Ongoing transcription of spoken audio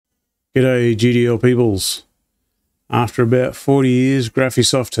G'day GDL peoples. After about 40 years,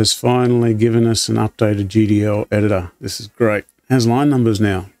 Graphisoft has finally given us an updated GDL editor. This is great. It has line numbers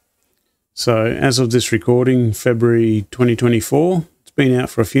now. So as of this recording, February 2024, it's been out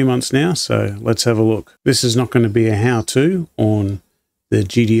for a few months now, so let's have a look. This is not going to be a how-to on the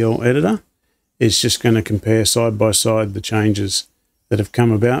GDL editor. It's just going to compare side by side the changes that have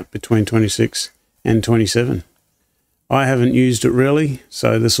come about between 26 and 27. I haven't used it really,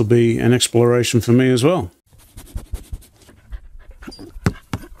 so this will be an exploration for me as well.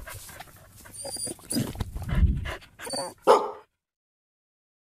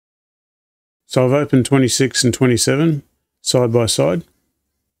 So I've opened 26 and 27 side by side,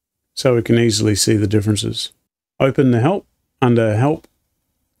 so we can easily see the differences. Open the help, under help,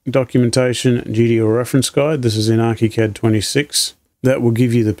 documentation, GDL reference guide. This is in Archicad 26. That will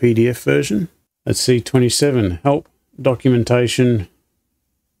give you the PDF version. Let's see 27, help, documentation.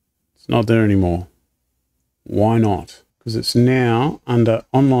 It's not there anymore. Why not? Because it's now under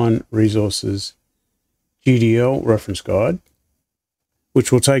online resources GDL reference guide,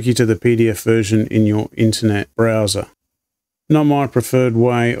 which will take you to the PDF version in your internet browser. Not my preferred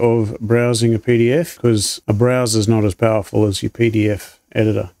way of browsing a PDF, because a browser is not as powerful as your PDF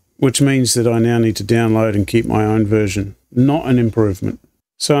editor, which means that I now need to download and keep my own version. Not an improvement.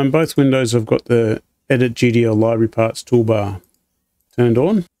 So in both windows, I've got the Edit GDL Library Parts toolbar turned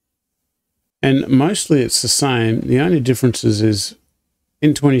on, and mostly it's the same. The only differences is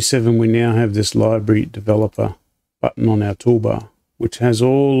in 27 we now have this Library Developer button on our toolbar, which has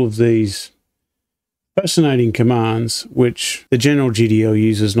all of these fascinating commands which the general GDL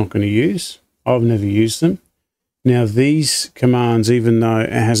user is not going to use. I've never used them. Now these commands, even though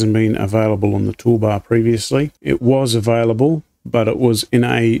it hasn't been available on the toolbar previously, it was available, but it was in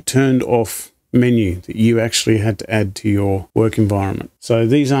a turned off menu that you actually had to add to your work environment. So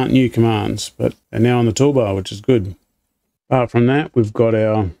these aren't new commands, but they're now on the toolbar, which is good. Apart from that, we've got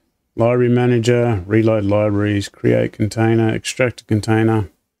our library manager, reload libraries, create container, extract a container,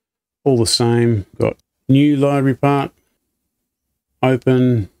 all the same. Got new library part,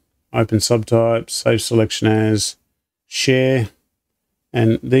 open subtypes, save selection as, share,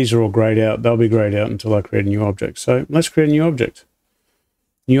 and these are all grayed out. They'll be grayed out until I create a new object. So let's create a new object.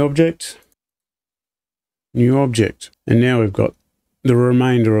 New object, new object. And now we've got the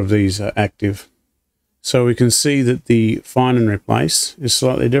remainder of these are active. So we can see that the find and replace is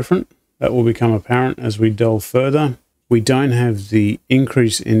slightly different. That will become apparent as we delve further. We don't have the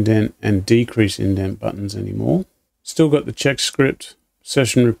increase indent and decrease indent buttons anymore. Still got the check script,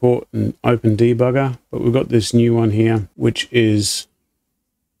 session report, and open debugger, but we've got this new one here, which is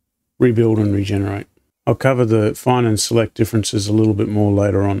rebuild and regenerate. I'll cover the find and select differences a little bit more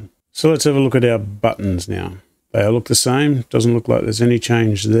later on. So let's have a look at our buttons now. They all look the same. Doesn't look like there's any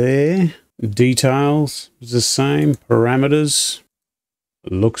change there. Details is the same. Parameters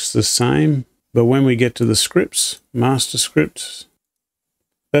looks the same. But when we get to the scripts, master scripts,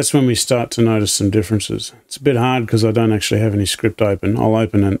 that's when we start to notice some differences. It's a bit hard because I don't actually have any script open. I'll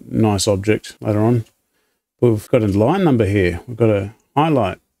open a nice object later on. We've got a line number here. We've got a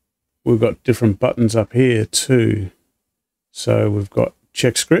highlight. We've got different buttons up here too. So we've got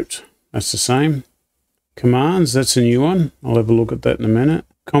check script. That's the same. Commands, that's a new one. I'll have a look at that in a minute.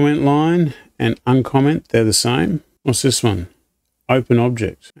 Comment line and uncomment, they're the same. What's this one? Open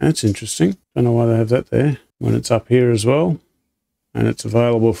object. That's interesting. Don't know why they have that there when it's up here as well. And it's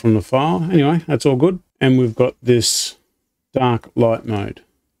available from the file. Anyway, that's all good. And we've got this dark light mode.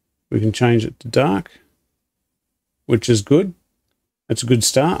 We can change it to dark, which is good. That's a good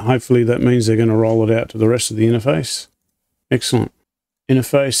start. Hopefully that means they're going to roll it out to the rest of the interface. Excellent.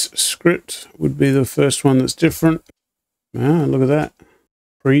 Interface script would be the first one that's different. Ah, look at that.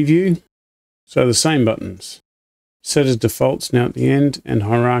 Preview. So the same buttons. Set as defaults now at the end, and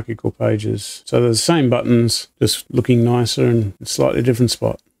hierarchical pages. So they're the same buttons, just looking nicer and a slightly different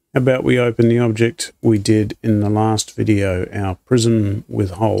spot. How about we open the object we did in the last video, our prism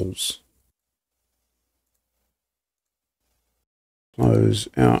with holes. Close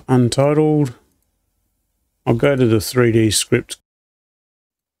our untitled. I'll go to the 3D script.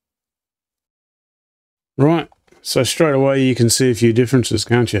 Right, so straight away you can see a few differences,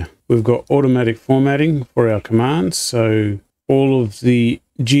 can't you? We've got automatic formatting for our commands, so all of the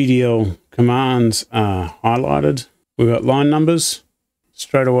GDL commands are highlighted. We've got line numbers.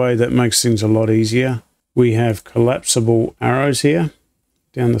 Straight away that makes things a lot easier. We have collapsible arrows here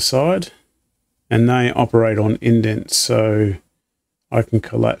down the side, and they operate on indents, so I can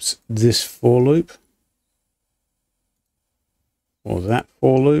collapse this for loop or that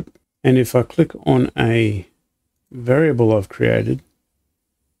for loop. And if I click on a variable I've created,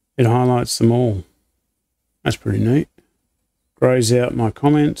 it highlights them all. That's pretty neat. Grays out my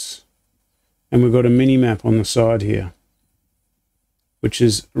comments. And we've got a mini map on the side here, which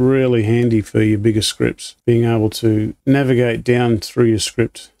is really handy for your bigger scripts, being able to navigate down through your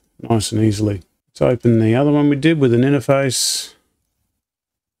script nice and easily. Let's open the other one we did with an interface.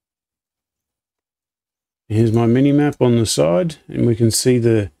 Here's my mini map on the side, and we can see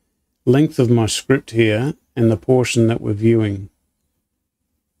the length of my script here and the portion that we're viewing.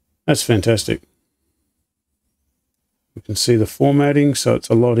 That's fantastic. We can see the formatting, so it's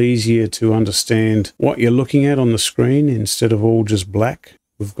a lot easier to understand what you're looking at on the screen instead of all just black.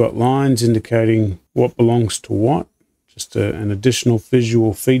 We've got lines indicating what belongs to what, just an additional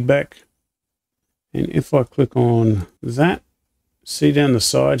visual feedback. And if I click on that, see down the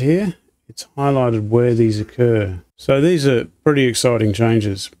side here, it's highlighted where these occur. So these are pretty exciting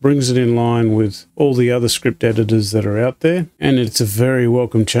changes. Brings it in line with all the other script editors that are out there. And it's a very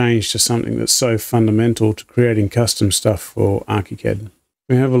welcome change to something that's so fundamental to creating custom stuff for Archicad.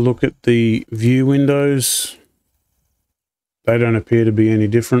 We have a look at the view windows. They don't appear to be any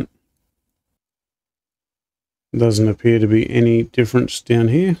different. Doesn't appear to be any difference down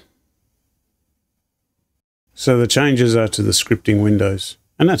here. So the changes are to the scripting windows,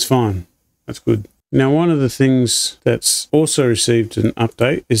 and that's fine. That's good. Now, one of the things that's also received an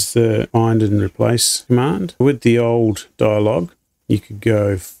update is the find and replace command. With the old dialog, you could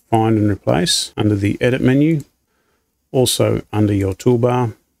go find and replace under the edit menu, also under your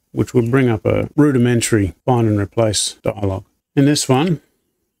toolbar, which would bring up a rudimentary find and replace dialog. In this one,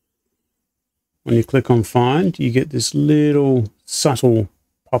 when you click on find, you get this little subtle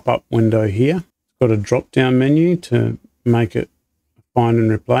pop-up window here. It's got a drop-down menu to make it find and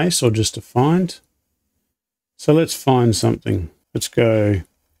replace or just a find. So let's find something. Let's go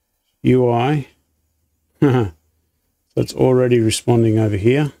UI. So it's already responding over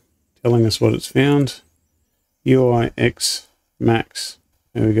here, telling us what it's found. UI X Max.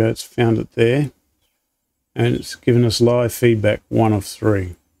 There we go, it's found it there. And it's given us live feedback 1 of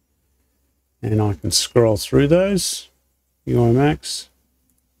 3. And I can scroll through those. UI Max,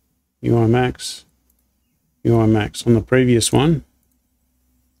 UI Max, UI Max. On the previous one,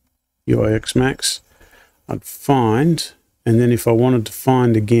 UI X Max, I'd find, and then if I wanted to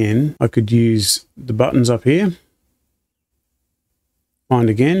find again, I could use the buttons up here. Find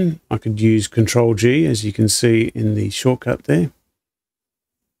again, I could use Control G, as you can see in the shortcut there.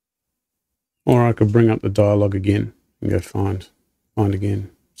 Or I could bring up the dialog again and go find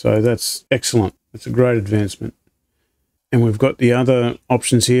again. So that's excellent. That's a great advancement. And we've got the other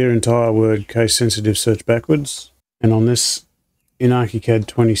options here, entire word, case sensitive, search backwards. And on this, in Archicad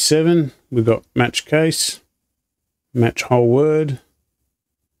 27, we've got match case, match whole word,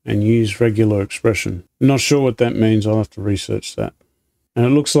 and use regular expression. I'm not sure what that means. I'll have to research that. And it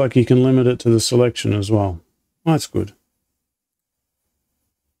looks like you can limit it to the selection as well. Oh, that's good.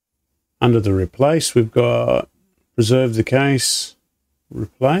 Under the replace, we've got preserve the case,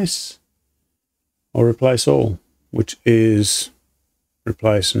 replace, or replace all, which is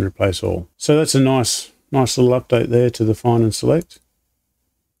replace and replace all. So that's a nice little update there to the find and select.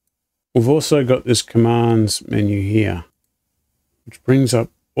 We've also got this commands menu here, which brings up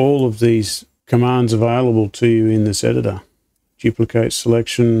all of these commands available to you in this editor. Duplicate,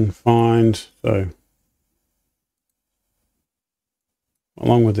 selection, find, so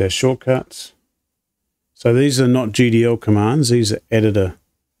along with their shortcuts. So these are not GDL commands, these are editor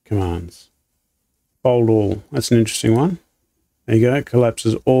commands. Fold all, that's an interesting one. There you go, it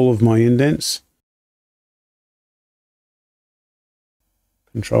collapses all of my indents.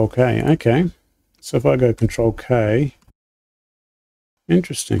 Control K, okay. So if I go Control K,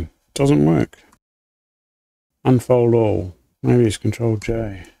 interesting, doesn't work. Unfold all, maybe it's Control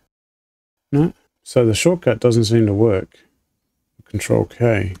J. No, so the shortcut doesn't seem to work. Control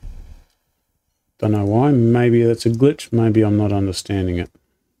K. Don't know why, maybe that's a glitch, maybe I'm not understanding it.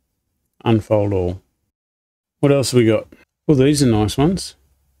 Unfold all. What else have we got? Well, these are nice ones.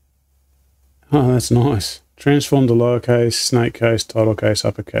 Oh, that's nice. Transform to lowercase, snake case, title case,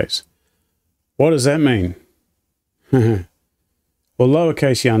 uppercase. What does that mean? Well,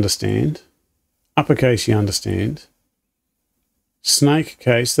 lowercase you understand. Uppercase you understand. Snake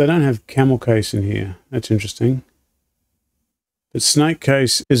case, they don't have camel case in here. That's interesting. But snake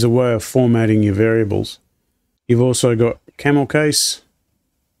case is a way of formatting your variables. You've also got camel case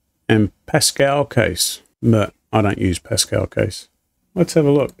and Pascal case, but I don't use Pascal case. Let's have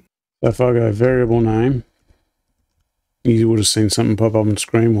a look. So if I go variable name, you would have seen something pop up on the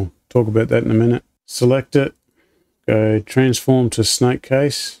screen. We'll talk about that in a minute. Select it, go transform to snake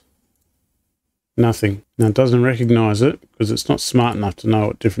case. nothing. Now it doesn't recognize it because it's not smart enough to know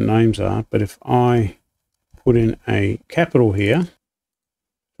what different names are. But if I put in a capital here,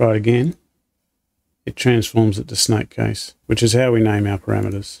 try it again, it transforms it to snake case, which is how we name our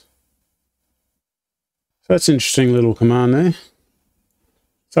parameters. So that's an interesting little command there.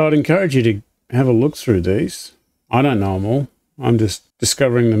 So I'd encourage you to have a look through these. I don't know them all. I'm just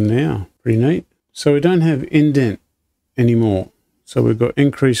discovering them now. Pretty neat. So we don't have indent anymore. So we've got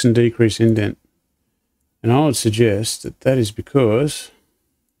increase and decrease indent. And I would suggest that that is because,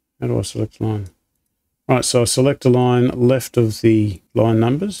 how do I select a line? Right, so I select a line left of the line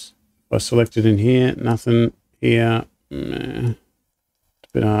numbers. If I select it in here, nothing here. It's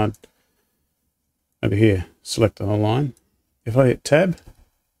a bit hard. Over here, select the whole line. If I hit tab,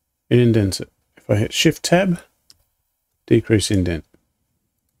 it indents it. If I hit shift tab, decrease indent.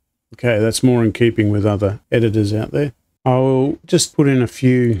 Okay, that's more in keeping with other editors out there. I'll just put in a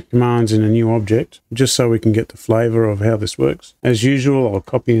few commands in a new object, just so we can get the flavor of how this works. As usual, I'll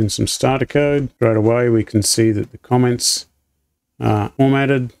copy in some starter code. Right away, we can see that the comments are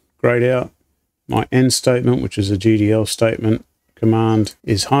formatted, grayed out. My end statement, which is a GDL statement command,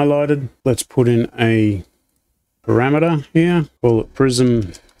 is highlighted. Let's put in a parameter here, call it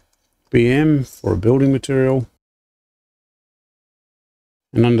Prism BM for a building material.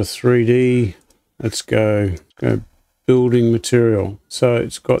 And under 3D, let's go building material. So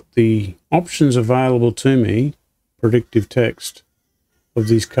it's got the options available to me, predictive text, of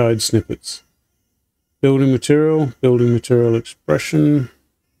these code snippets. Building material expression,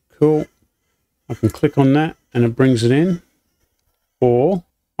 cool. I can click on that and it brings it in, or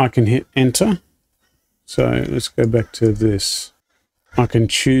I can hit enter. So let's go back to this. I can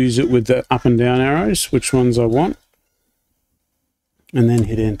choose it with the up and down arrows, which ones I want, and then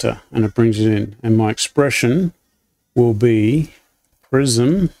hit enter and it brings it in. And my expression will be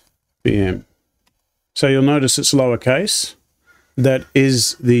Prism BM. So you'll notice it's lowercase. That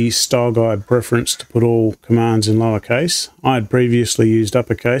is the style guide preference to put all commands in lowercase. I had previously used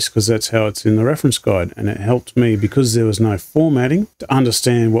uppercase because that's how it's in the reference guide, and it helped me because there was no formatting to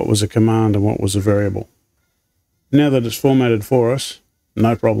understand what was a command and what was a variable. Now that it's formatted for us,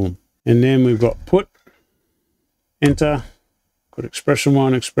 no problem. And then we've got put, enter, got expression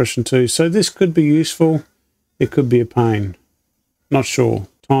 1, expression 2. So this could be useful. It could be a pain. Not sure.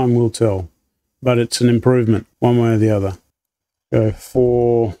 Time will tell. But it's an improvement one way or the other. Go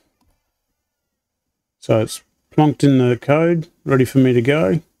for, so it's plonked in the code, ready for me to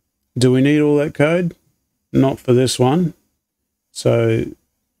go. Do we need all that code? Not for this one. So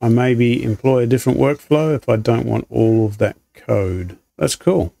I maybe employ a different workflow if I don't want all of that code. That's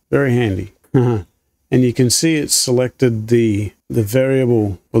cool. Very handy. And you can see it's selected the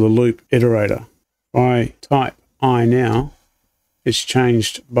variable or the loop iterator. If I type I now, it's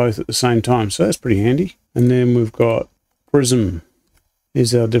changed both at the same time. So that's pretty handy. And then we've got Prism.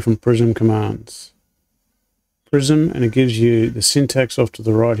 Here's our different Prism commands. Prism, and it gives you the syntax off to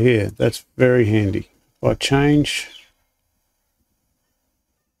the right here. That's very handy. If I change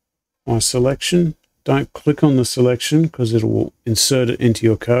my selection, don't click on the selection because it will insert it into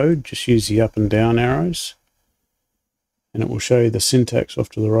your code. Just use the up and down arrows and it will show you the syntax off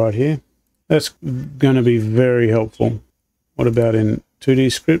to the right here. That's going to be very helpful. What about in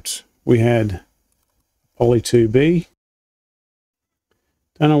 2D scripts? We had poly2b.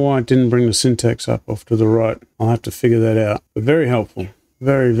 Don't know why it didn't bring the syntax up off to the right. I'll have to figure that out. But very helpful.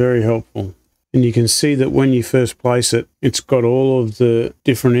 Very, very helpful. And you can see that when you first place it, it's got all of the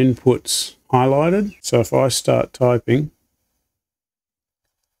different inputs highlighted. So if I start typing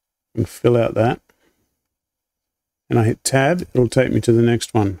and fill out that, and I hit tab, it'll take me to the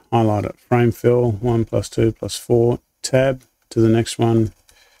next one. Highlight it. Frame fill, 1 + 2 + 4. Tab to the next one.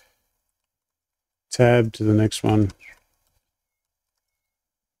 Tab to the next one.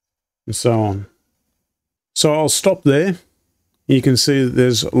 And so on. So I'll stop there. You can see that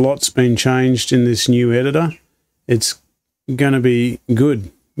there's lots been changed in this new editor. It's going to be good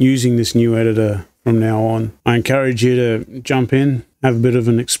using this new editor from now on. I encourage you to jump in, have a bit of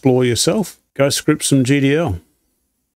an explore yourself, go script some GDL.